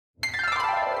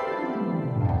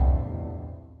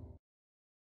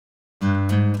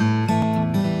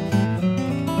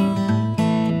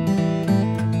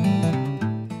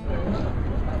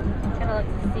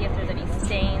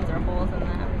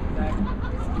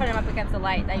put them up against the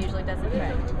light, that usually does the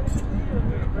trick.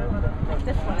 Like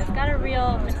this one, it's got a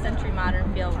real mid-century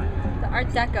modern feel. The Art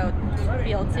Deco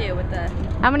feel too with the...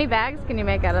 How many bags can you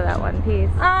make out of that one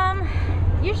piece?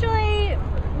 Usually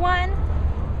one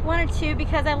or two,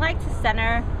 because I like to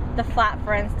center the flap,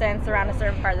 for instance, around a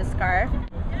certain part of the scarf.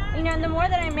 You know, and the more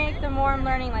that I make, the more I'm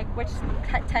learning like which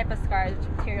type of scarves,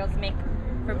 which materials make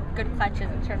for good clutches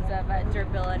in terms of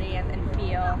durability and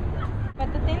feel.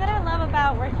 But the thing that I love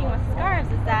about working with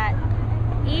scarves is that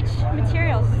each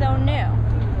material is so new.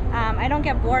 I don't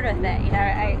get bored with it. You know,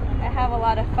 I have a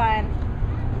lot of fun,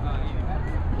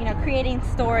 you know, creating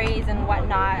stories and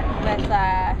whatnot with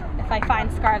if I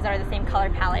find scarves that are the same color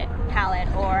palette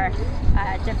or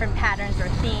different patterns or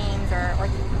themes or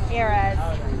eras.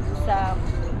 So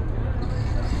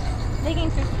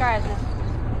digging through scarves is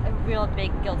a real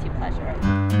big guilty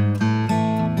pleasure.